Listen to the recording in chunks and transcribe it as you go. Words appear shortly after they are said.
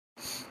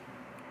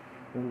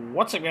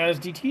What's up, guys?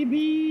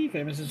 DTB,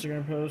 famous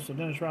Instagram post. So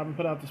Dennis Rodman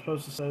put out this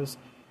post that says,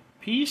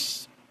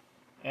 "Peace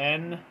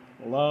and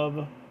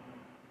love,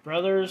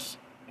 brothers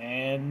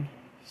and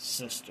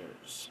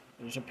sisters."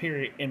 There's a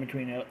period in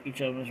between each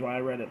of them, is why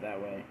I read it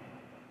that way.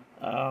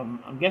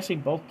 I'm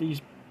guessing both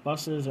these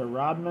buses are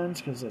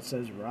Rodman's because it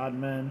says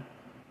Rodman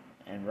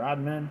and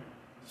Rodman.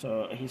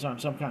 So he's on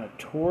some kind of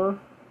tour.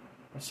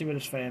 Let's see what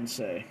his fans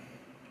say.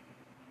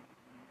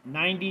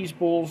 90s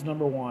Bulls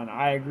 #1.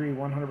 I agree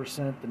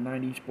 100%. The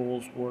 90s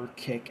Bulls were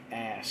kick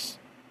ass.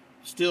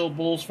 Still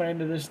Bulls fan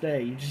to this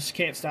day. You just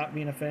can't stop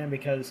being a fan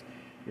because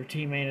your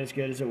team ain't as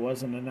good as it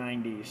was in the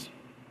 90s.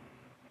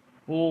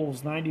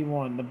 Bulls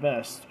 91, the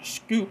best.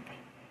 Scoop.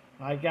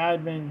 My guy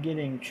been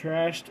getting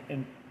trashed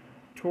and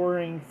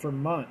touring for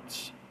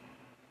months.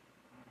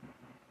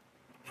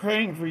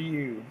 Praying for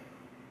you.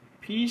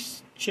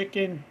 Peace,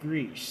 chicken,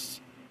 grease.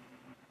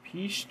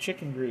 Peace,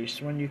 chicken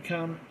grease, when you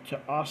come to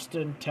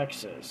Austin,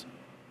 Texas.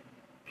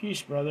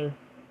 Peace, brother.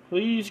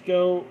 Please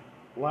go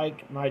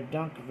like my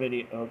dunk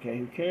video. Okay,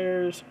 who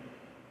cares?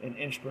 An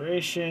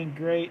inspiration,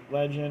 great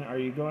legend. Are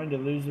you going to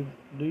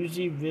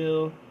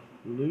Louisville,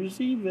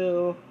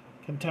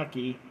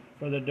 Kentucky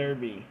for the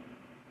Derby?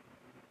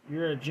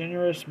 You're a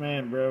generous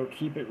man, bro.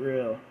 Keep it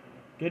real.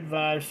 Good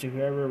vibes to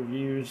whoever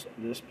views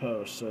this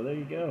post. So there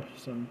you go.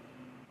 Some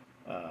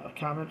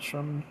comments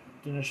from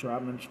Dennis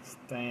Rodman's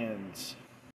fans.